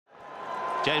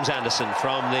James Anderson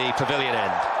from the pavilion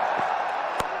end.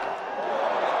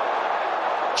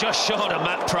 Just short of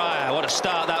Matt Pryor. What a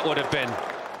start that would have been.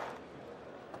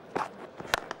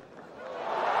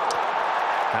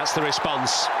 That's the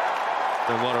response.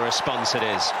 And what a response it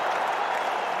is.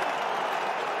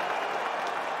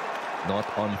 Not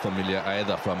unfamiliar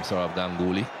either from Sourav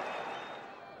Ganguly.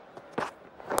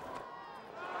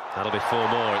 That'll be 4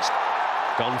 more. It's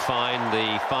gone fine.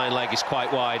 The fine leg is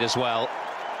quite wide as well.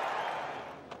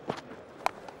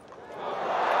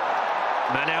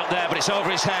 Man out there, but it's over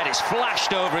his head. It's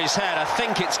flashed over his head. I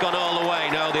think it's gone all the way.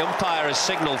 No, the umpire has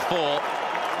signalled 4.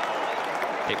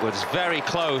 It was very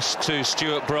close to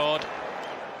Stuart Broad.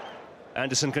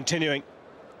 Anderson continuing.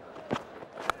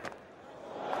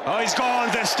 Oh, he's gone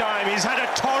this time. He's had a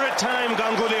torrid time,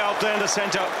 Ganguly, out there in the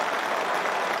centre.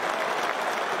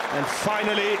 And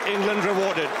finally, England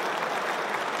rewarded.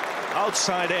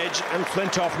 Outside edge, and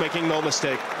Flintoff making no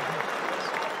mistake.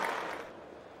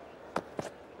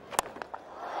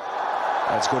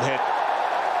 That's a good hit.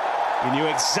 He knew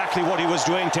exactly what he was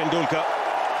doing, Tendulkar.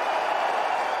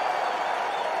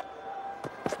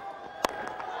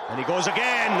 And he goes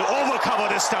again, over cover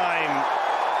this time.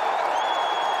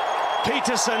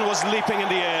 Pietersen was leaping in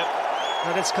the air.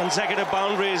 And it's consecutive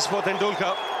boundaries for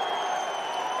Tendulkar.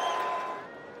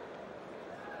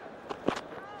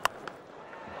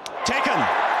 Taken.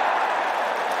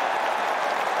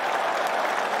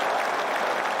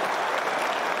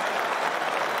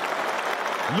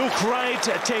 Luke Wright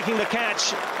taking the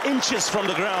catch inches from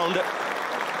the ground.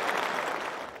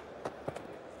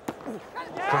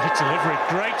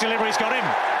 Great delivery, he's got him.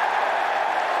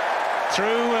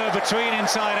 Through between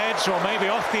inside edge, or maybe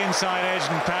off the inside edge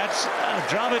and pads.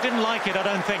 Dravid didn't like it, I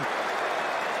don't think.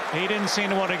 He didn't seem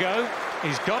to want to go.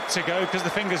 He's got to go because the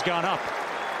finger's gone up.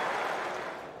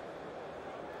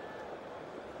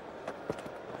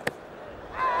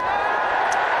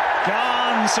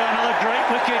 Gone, so another great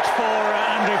wicket for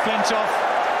Andrew Flintoff.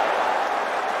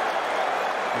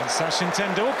 And Sachin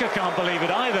Tendulkar can't believe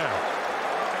it either.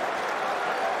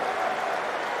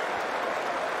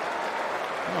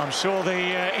 I'm sure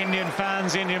the Indian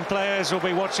fans, Indian players will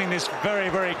be watching this very,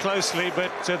 very closely,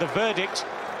 but the verdict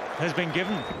has been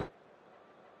given.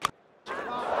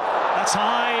 That's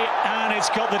high, and it's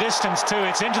got the distance too.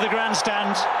 It's into the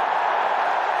grandstand.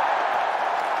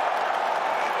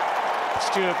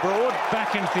 Stuart Broad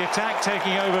back into the attack,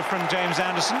 taking over from James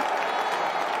Anderson.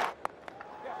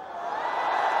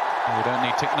 We don't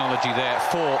need technology there.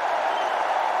 4.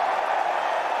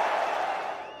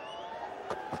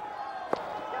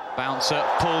 Bouncer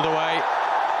pulled away.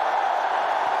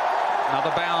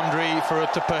 Another boundary for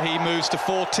Uttapa. He moves to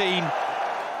 14.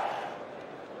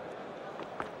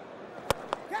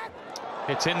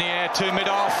 It's in the air to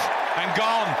mid-off and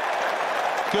gone.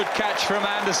 Good catch from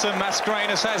Anderson.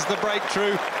 Mascarenhas has the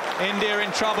breakthrough. India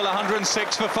in trouble,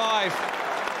 106 for 5.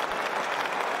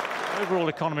 Overall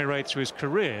economy rate through his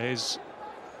career is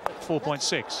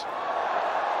 4.6.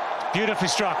 Beautifully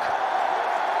struck.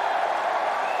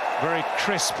 Very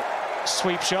crisp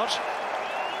sweep shot.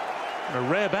 A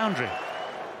rare boundary.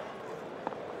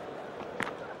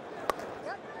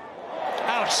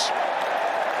 Out.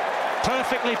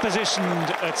 Perfectly positioned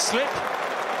at slip.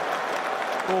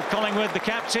 For Collingwood, the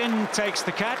captain takes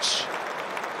the catch.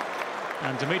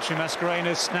 And Dimitri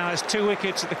Mascarenhas now has 2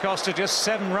 wickets at the cost of just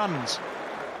 7 runs.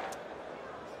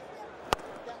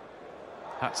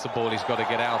 That's the ball he's got to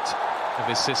get out of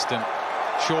his system.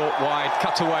 Short, wide,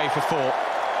 cut away for 4.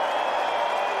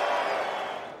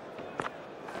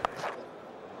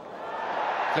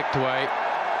 Flicked away.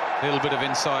 A little bit of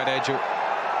inside edge.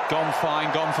 Gone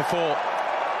fine, gone for 4.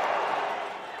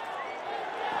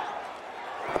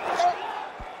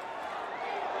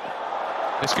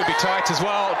 This could be tight as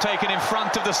well. Taken in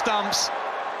front of the stumps.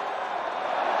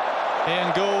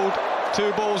 Ian Gould.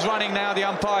 2 balls running now. The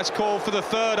umpire's called for the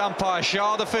 3rd umpire.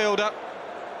 Shah, the fielder.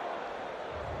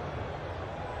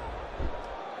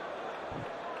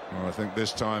 Well, I think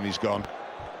this time he's gone.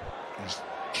 He's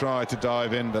tried to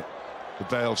dive in, but the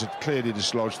bails had clearly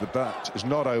dislodged the bat. It's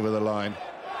not over the line.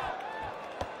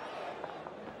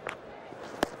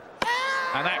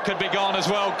 And that could be gone as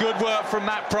well. Good work from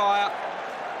Matt Pryor.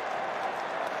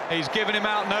 He's given him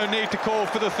out. No need to call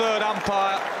for the 3rd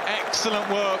umpire. Excellent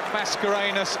work,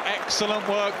 Mascarenhas. Excellent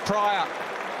work, Pryor.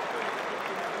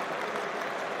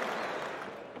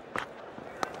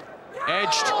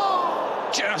 Edged.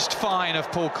 Just fine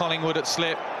of Paul Collingwood at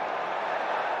slip.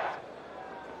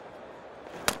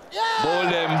 Bowled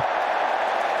him.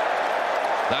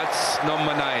 That's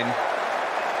number 9.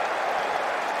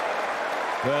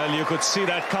 Well, you could see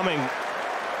that coming,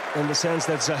 in the sense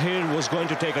that Zahir was going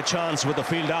to take a chance with the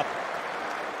field up.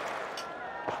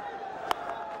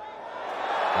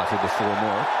 after the 4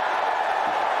 more.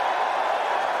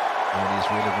 And he's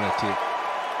really going to take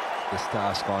this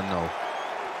task on now.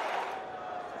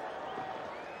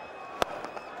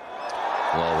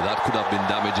 Wow, that could have been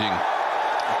damaging.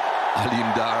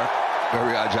 Alim Dar,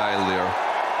 very agile there.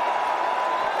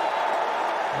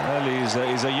 Well,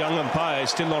 he's a young umpire,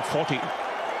 still not 40.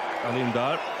 Alim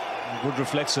Dar, good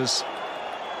reflexes.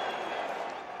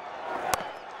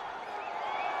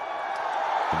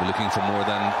 We're looking for more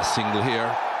than a single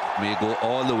here. May go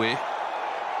all the way.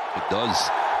 It does.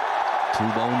 2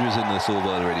 boundaries in this over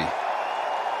already.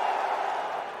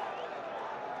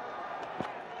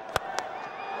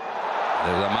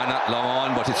 There's a man not long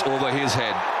on, but it's over his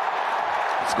head.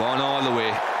 It's gone all the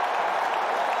way.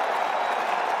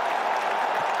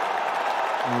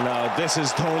 Now this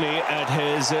is Dhoni at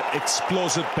his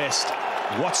explosive best.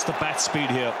 What's the bat speed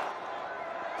here?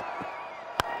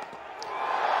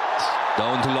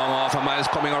 Down to long off, a man is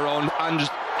coming around, and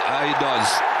he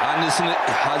does. Anderson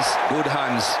has good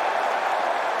hands.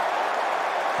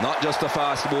 Not just a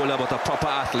fast bowler, but a proper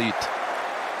athlete.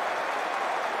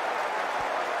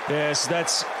 Yes,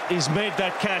 he's made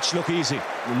that catch look easy.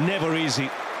 Never easy.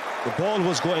 The ball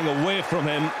was going away from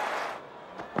him.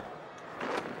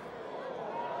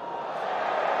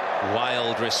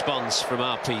 Wild response from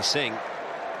RP Singh.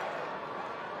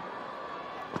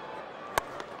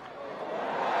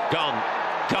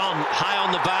 Gone, high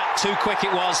on the bat. Too quick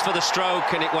it was for the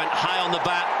stroke, and it went high on the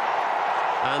bat.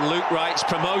 And Luke Wright's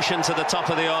promotion to the top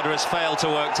of the order has failed to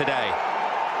work today.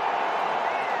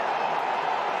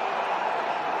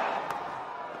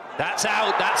 That's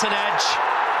out, that's an edge.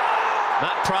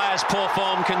 Matt Pryor's poor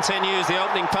form continues. The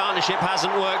opening partnership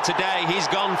hasn't worked today. He's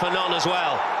gone for none as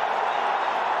well.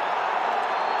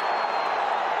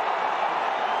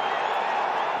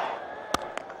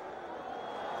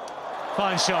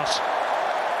 Fine shot.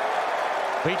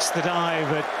 Beats the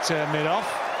dive at mid-off.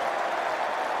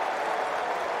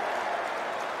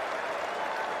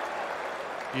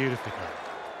 Beautifully done.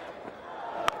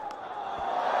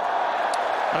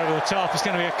 Over the top, it's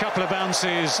going to be a couple of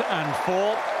bounces and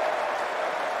 4.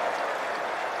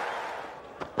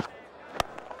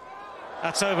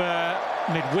 That's over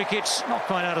mid-wicket, not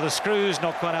quite out of the screws,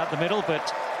 not quite out the middle,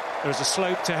 but there's a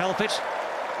slope to help it.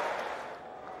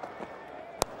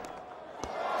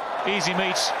 Easy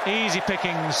meet, easy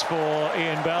pickings for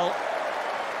Ian Bell.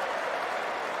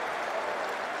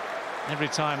 Every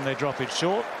time they drop it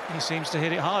short, he seems to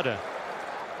hit it harder.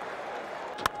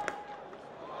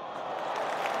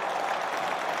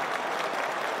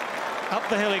 Up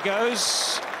the hill he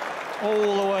goes,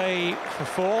 all the way for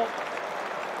 4.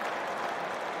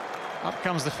 Up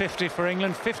comes the 50 for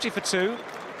England, 50 for 2.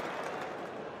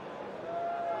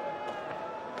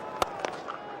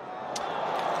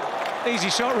 Easy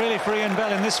shot really for Ian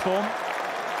Bell in this form,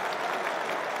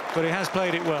 but he has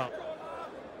played it well.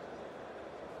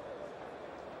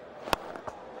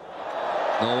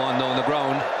 No one down the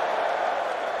ground.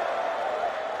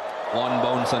 1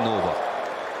 bounce and over.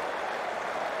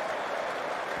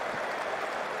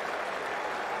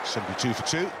 72 for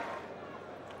 2.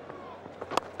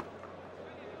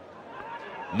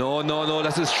 No,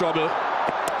 that's his trouble.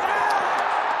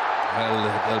 Well,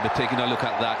 they'll be taking a look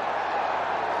at that.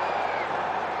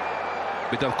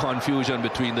 Bit of confusion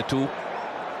between the two.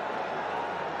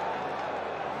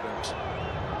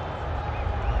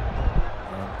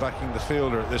 Backing the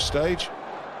fielder at this stage,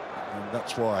 and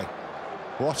that's why.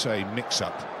 What a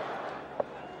mix-up.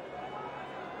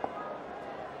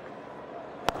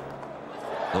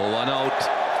 No one out,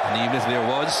 and even if there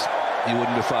was, he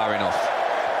wouldn't be far enough.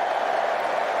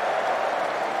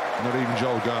 Not even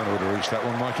Joel Garner would have reached that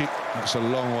one, Mikey. That's a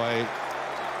long way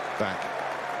back.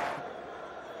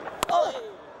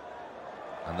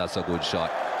 And that's a good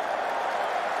shot.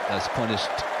 That's punished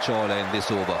Chawla in this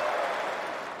over.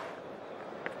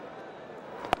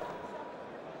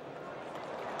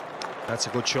 That's a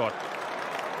good shot.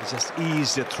 He just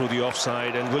eased it through the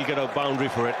offside and will get a boundary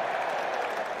for it.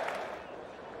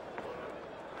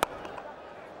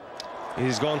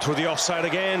 He's gone through the offside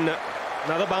again.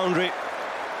 Another boundary.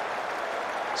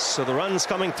 So the run's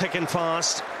coming thick and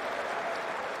fast.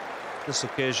 This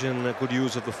occasion, a good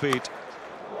use of the feet.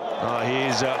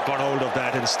 He's got hold of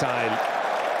that in style.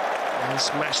 And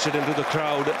smashed it into the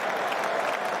crowd.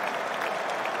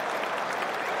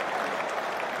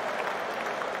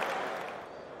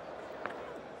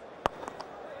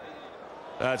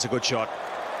 That's a good shot.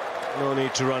 No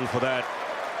need to run for that.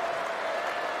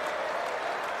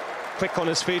 Quick on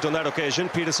his feet on that occasion,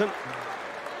 Pietersen.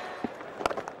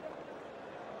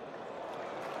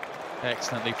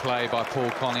 Excellently played by Paul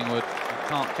Collingwood.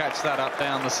 Can't catch that up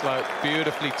down the slope.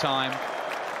 Beautifully timed.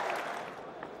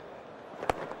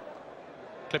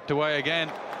 Clipped away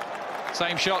again.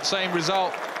 Same shot, same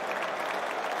result.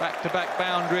 Back-to-back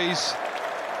boundaries.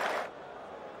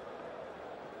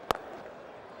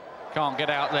 Can't get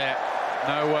out there.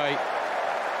 No way.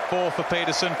 4 for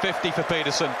Pietersen, 50 for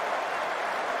Pietersen.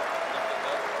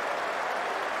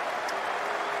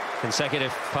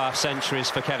 Consecutive half-centuries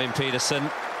for Kevin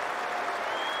Pietersen.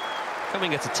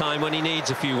 Coming at a time when he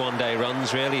needs a few one-day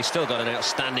runs, really. He's still got an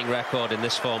outstanding record in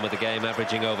this form of the game,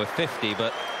 averaging over 50,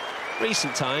 but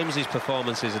recent times his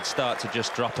performances had started to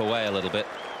just drop away a little bit.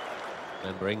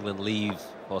 Remember, England leave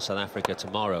for South Africa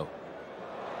tomorrow.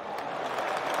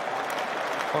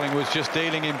 Collingwood's just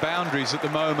dealing in boundaries at the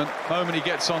moment. The moment he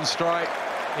gets on strike,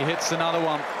 he hits another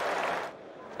one.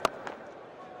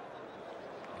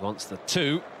 He wants the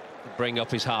 2 to bring up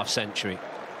his half-century.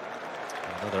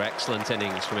 Another excellent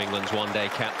innings from England's one-day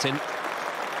captain.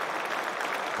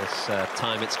 This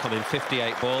time it's come in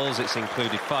 58 balls. It's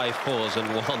included 5 fours and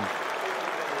 1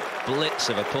 blitz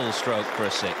of a pull stroke for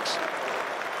a 6.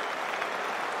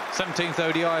 17th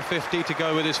ODI 50 to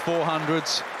go with his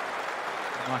 400s.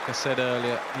 And like I said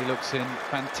earlier, he looks in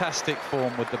fantastic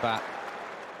form with the bat.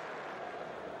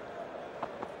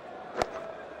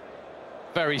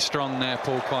 Very strong there,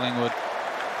 Paul Collingwood.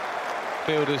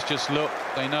 Fielders just look,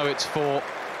 they know it's 4.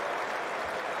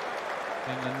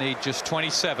 England need just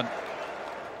 27.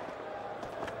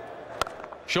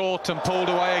 Short and pulled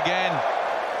away again.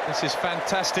 This is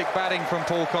fantastic batting from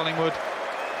Paul Collingwood.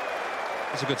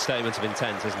 It's a good statement of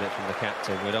intent, isn't it, from the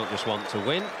captain? We don't just want to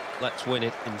win, let's win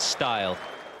it in style.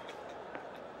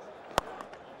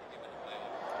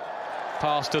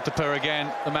 Past Uttapur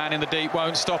again. The man in the deep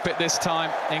won't stop it this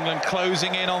time. England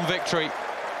closing in on victory.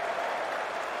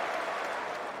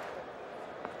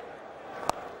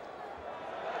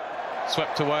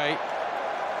 Swept away.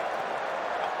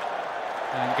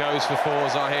 And goes for 4.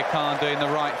 Zahir Khan doing the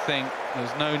right thing.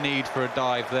 There's no need for a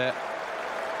dive there.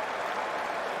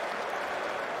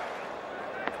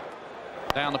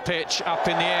 Down the pitch, up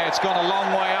in the air. It's gone a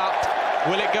long way up.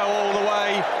 Will it go all the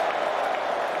way?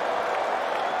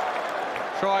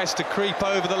 Tries to creep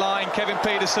over the line. Kevin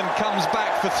Pietersen comes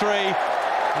back for 3.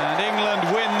 And England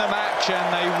win the match, and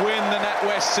they win the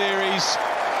NatWest series.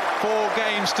 4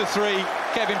 games to 3.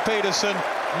 Kevin Pietersen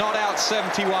not out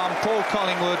 71. Paul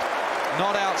Collingwood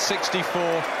not out 64.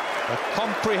 A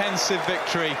comprehensive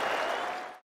victory